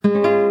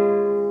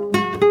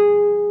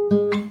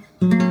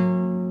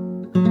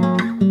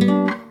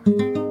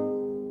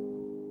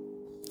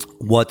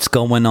What's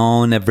going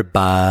on,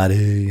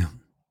 everybody?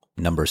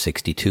 Number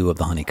 62 of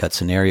the Honeycut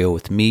Scenario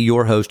with me,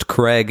 your host,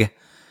 Craig,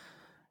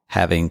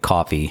 having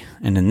coffee,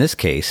 and in this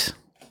case,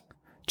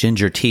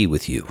 ginger tea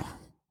with you,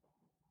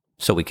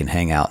 so we can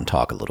hang out and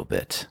talk a little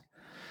bit.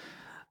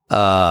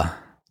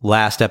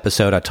 Last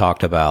episode, I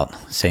talked about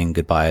saying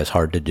goodbye is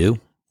hard to do.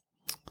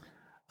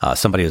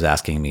 Somebody was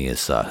asking me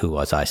who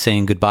was I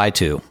saying goodbye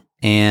to?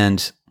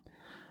 And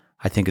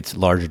I think it's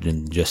larger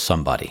than just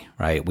somebody,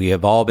 right? We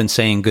have all been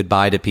saying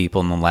goodbye to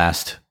people in the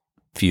last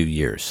few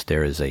years.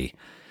 There is a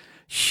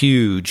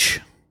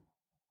huge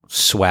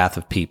swath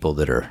of people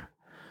that are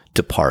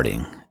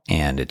departing.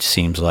 And it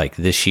seems like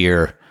this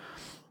year,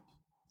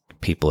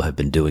 people have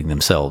been doing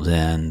themselves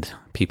in.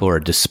 People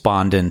are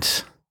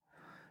despondent.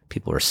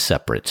 People are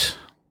separate.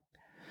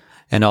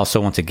 And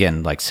also, once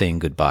again, like saying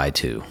goodbye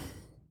to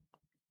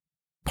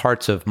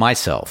parts of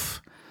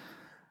myself.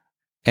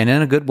 And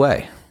in a good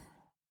way.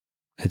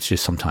 It's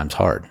just sometimes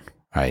hard,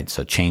 right?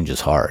 So change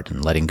is hard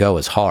and letting go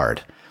is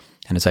hard.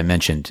 And as I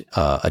mentioned,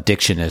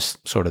 addiction is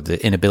sort of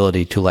the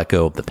inability to let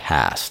go of the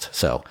past.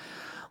 So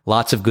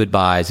lots of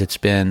goodbyes. It's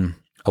been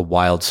a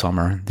wild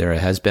summer. There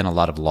has been a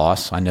lot of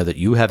loss. I know that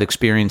you have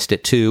experienced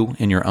it too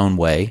in your own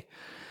way.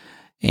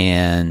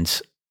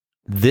 And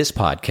this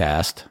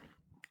podcast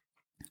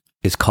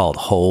is called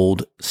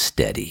Hold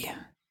Steady.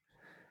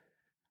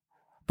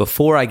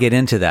 Before I get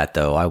into that,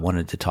 though, I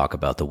wanted to talk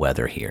about the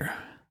weather here.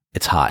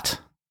 It's hot.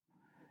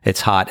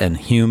 It's hot and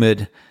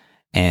humid,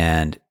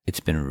 and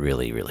it's been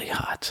really, really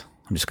hot.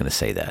 I'm just going to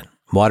say that.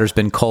 Water's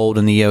been cold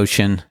in the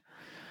ocean.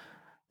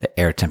 The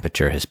air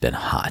temperature has been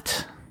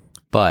hot.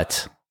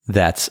 But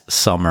that's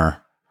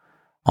summer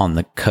on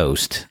the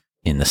coast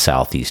in the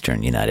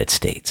southeastern United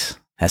States.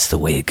 That's the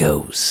way it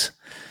goes.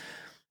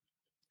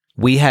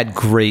 We had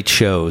great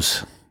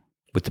shows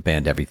with the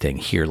band Everything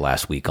here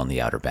last week on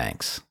the Outer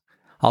Banks.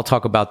 I'll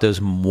talk about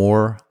those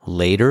more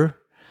later.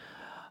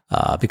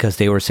 Because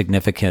they were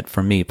significant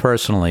for me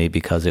personally,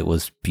 because it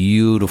was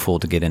beautiful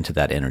to get into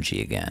that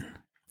energy again.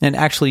 And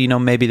actually,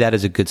 maybe that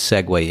is a good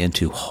segue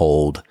into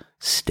Hold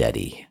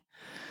Steady.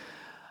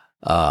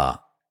 As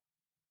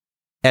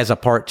a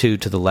part two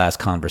to the last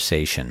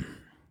conversation,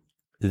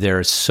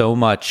 there's so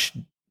much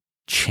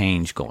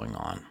change going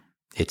on.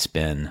 It's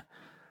been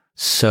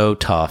so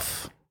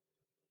tough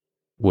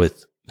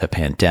with the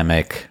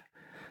pandemic.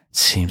 It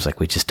seems like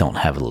we just don't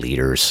have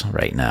leaders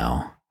right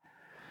now.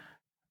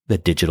 The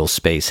digital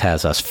space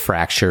has us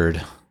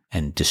fractured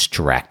and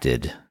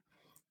distracted.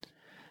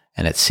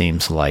 And it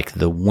seems like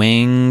the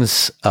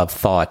wings of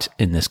thought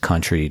in this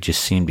country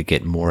just seem to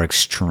get more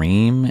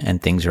extreme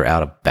and things are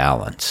out of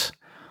balance.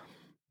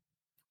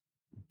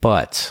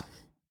 But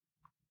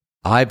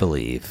I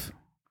believe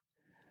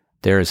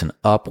there is an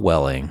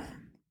upwelling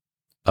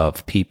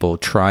of people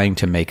trying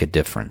to make a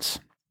difference.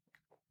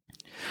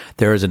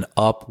 There is an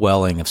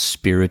upwelling of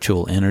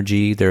spiritual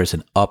energy. There is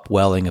an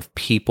upwelling of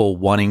people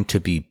wanting to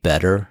be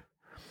better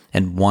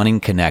and wanting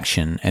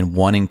connection and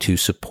wanting to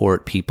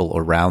support people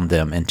around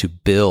them and to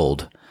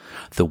build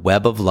the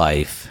web of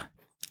life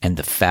and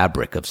the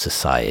fabric of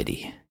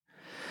society.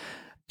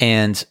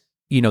 And,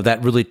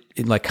 that really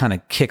kind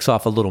of kicks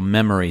off a little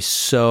memory.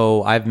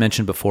 So I've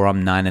mentioned before,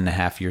 I'm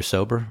 9.5 years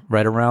sober,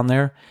 right around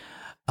there.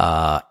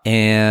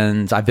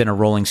 And I've been a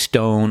Rolling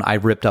Stone. I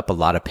ripped up a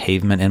lot of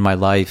pavement in my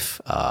life.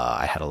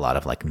 I had a lot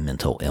of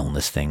mental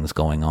illness things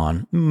going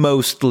on,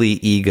 mostly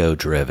ego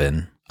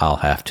driven, I'll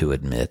have to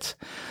admit.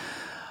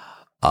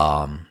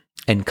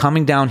 And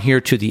coming down here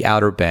to the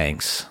Outer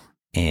Banks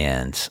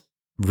and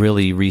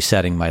really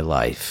resetting my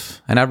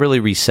life. And I really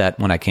reset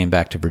when I came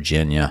back to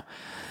Virginia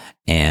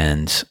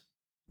and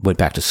went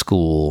back to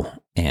school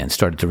and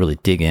started to really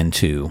dig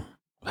into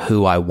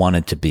who I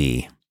wanted to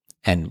be.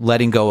 And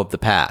letting go of the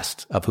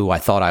past, of who I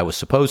thought I was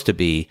supposed to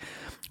be,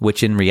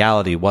 which in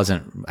reality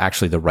wasn't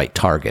actually the right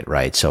target,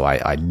 right? So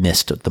I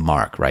missed the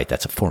mark, right?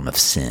 That's a form of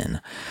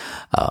sin.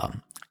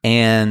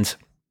 And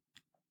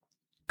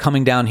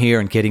coming down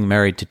here and getting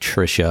married to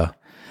Trisha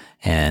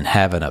and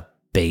having a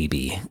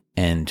baby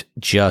and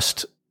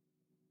just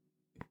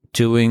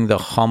doing the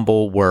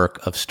humble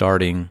work of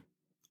starting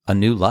a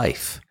new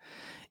life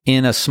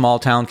in a small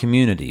town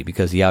community,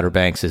 because the Outer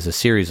Banks is a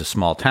series of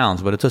small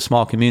towns, but it's a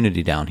small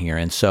community down here.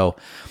 And so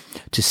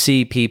to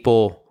see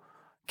people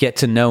get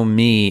to know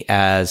me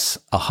as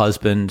a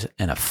husband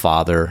and a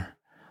father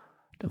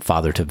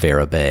to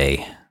Vera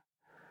Bay,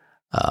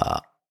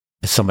 as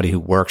somebody who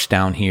works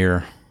down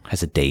here,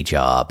 has a day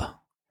job,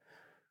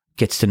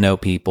 gets to know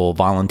people,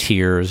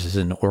 volunteers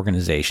in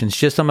organizations,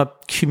 just I'm a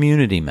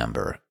community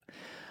member.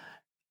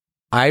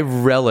 I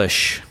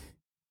relish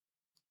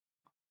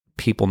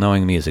people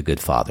knowing me as a good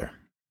father.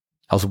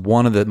 That was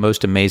one of the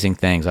most amazing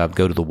things. I'd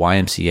go to the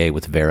YMCA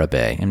with Vera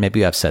Bay, and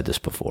maybe I've said this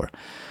before.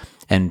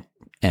 And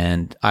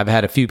I've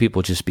had a few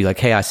people just be like,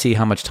 hey, I see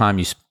how much time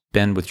you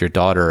spend with your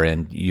daughter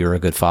and you're a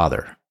good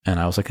father. And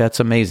I was like, that's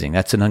amazing.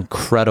 That's an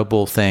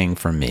incredible thing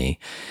for me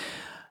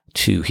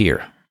to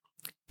hear.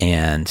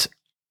 And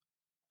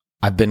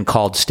I've been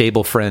called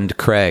stable friend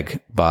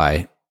Craig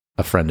by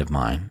a friend of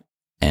mine,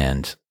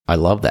 and I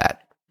love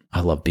that.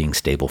 I love being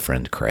stable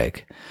friend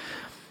Craig.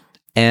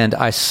 And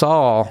I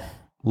saw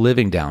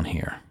living down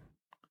here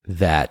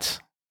that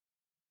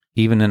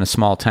even in a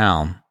small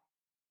town,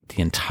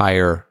 the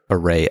entire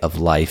array of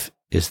life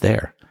is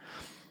there.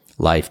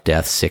 Life,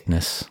 death,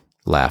 sickness,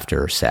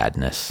 laughter,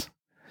 sadness,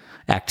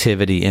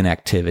 activity,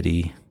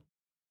 inactivity,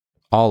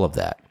 all of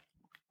that.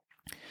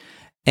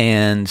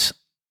 And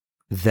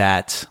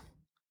that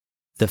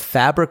the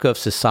fabric of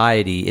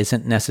society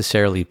isn't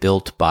necessarily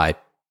built by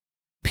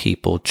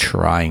people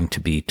trying to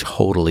be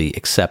totally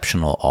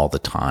exceptional all the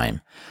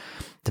time.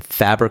 The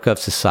fabric of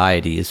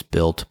society is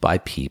built by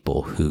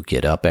people who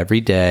get up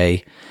every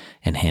day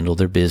and handle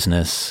their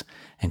business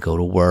and go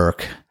to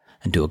work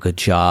and do a good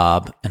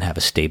job and have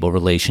a stable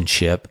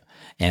relationship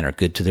and are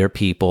good to their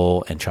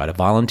people and try to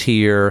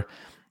volunteer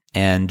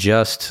and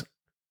just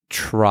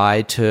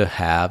try to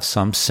have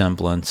some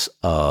semblance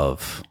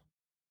of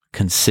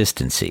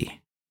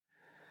consistency.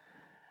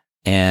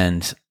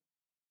 And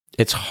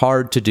it's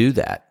hard to do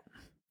that.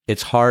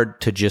 It's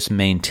hard to just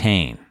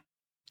maintain.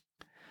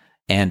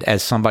 And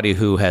as somebody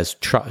who has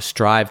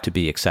strived to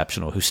be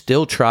exceptional, who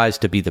still tries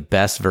to be the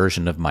best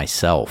version of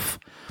myself,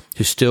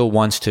 who still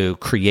wants to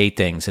create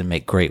things and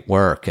make great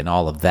work and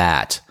all of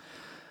that,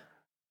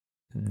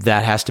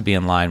 that has to be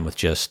in line with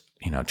just,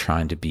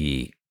 trying to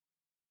be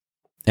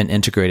an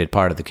integrated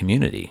part of the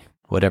community,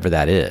 whatever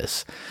that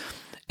is.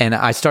 And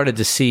I started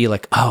to see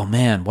like, oh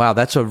man, wow,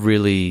 that's a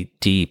really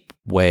deep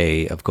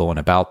way of going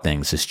about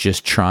things, is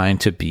just trying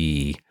to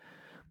be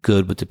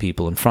good with the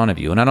people in front of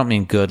you. And I don't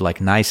mean good like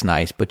nice,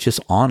 but just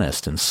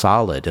honest and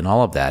solid and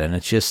all of that. And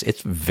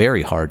it's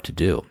very hard to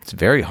do. It's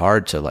very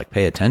hard to like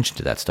pay attention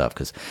to that stuff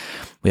because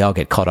we all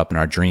get caught up in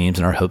our dreams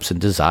and our hopes and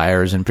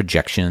desires and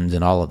projections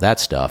and all of that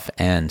stuff.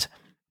 And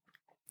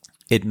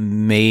it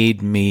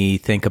made me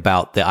think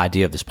about the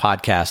idea of this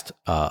podcast,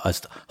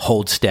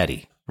 Hold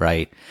Steady,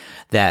 right?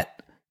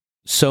 That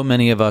so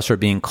many of us are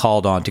being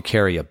called on to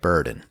carry a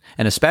burden.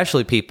 And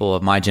especially people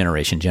of my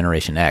generation,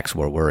 Generation X,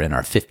 where we're in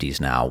our 50s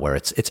now, where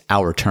it's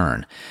our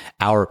turn.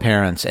 Our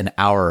parents and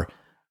our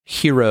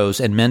heroes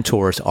and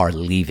mentors are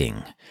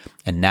leaving.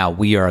 And now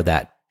we are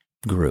that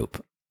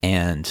group.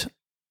 And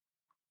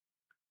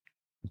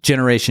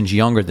generations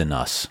younger than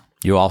us,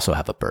 you also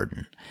have a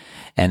burden.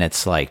 And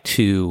it's like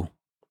to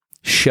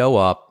show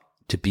up,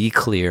 to be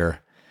clear,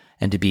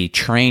 and to be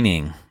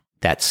training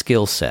that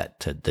skill set,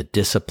 to the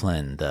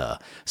discipline, the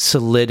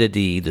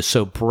solidity, the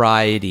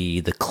sobriety,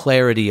 the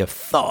clarity of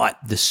thought,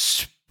 the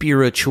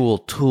spiritual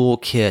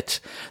toolkit,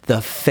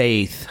 the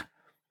faith,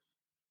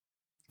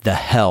 the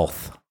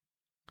health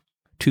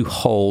to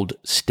hold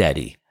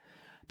steady.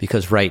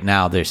 Because right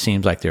now there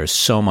seems like there's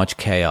so much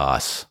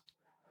chaos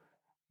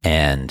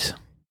and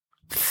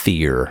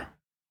fear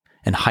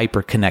and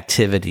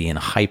hyperconnectivity and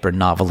hyper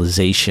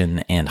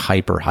novelization and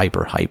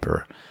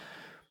hyper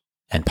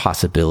and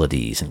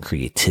possibilities and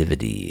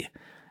creativity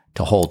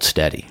to hold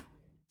steady,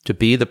 to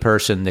be the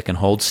person that can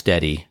hold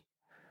steady.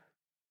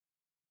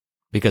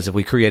 Because if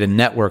we create a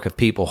network of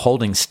people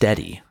holding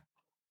steady,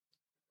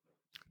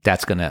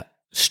 that's going to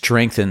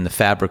strengthen the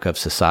fabric of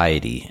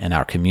society and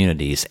our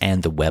communities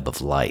and the web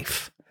of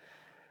life.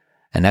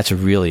 And that's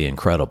really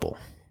incredible.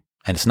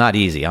 And it's not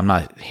easy. I'm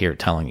not here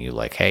telling you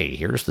like, hey,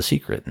 here's the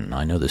secret. And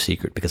I know the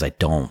secret, because I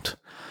don't.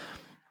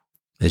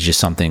 It's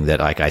just something that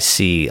like I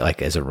see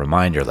like as a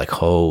reminder,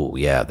 like, oh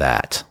yeah,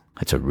 that's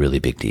a really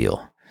big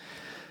deal.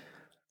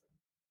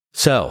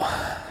 So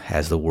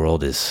as the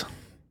world is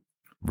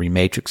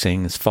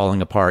rematrixing, is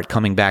falling apart,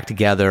 coming back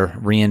together,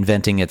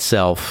 reinventing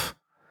itself,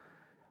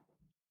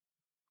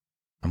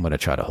 I'm going to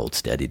try to hold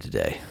steady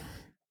today.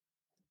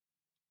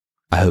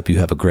 I hope you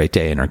have a great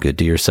day and are good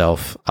to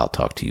yourself. I'll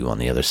talk to you on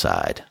the other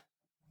side.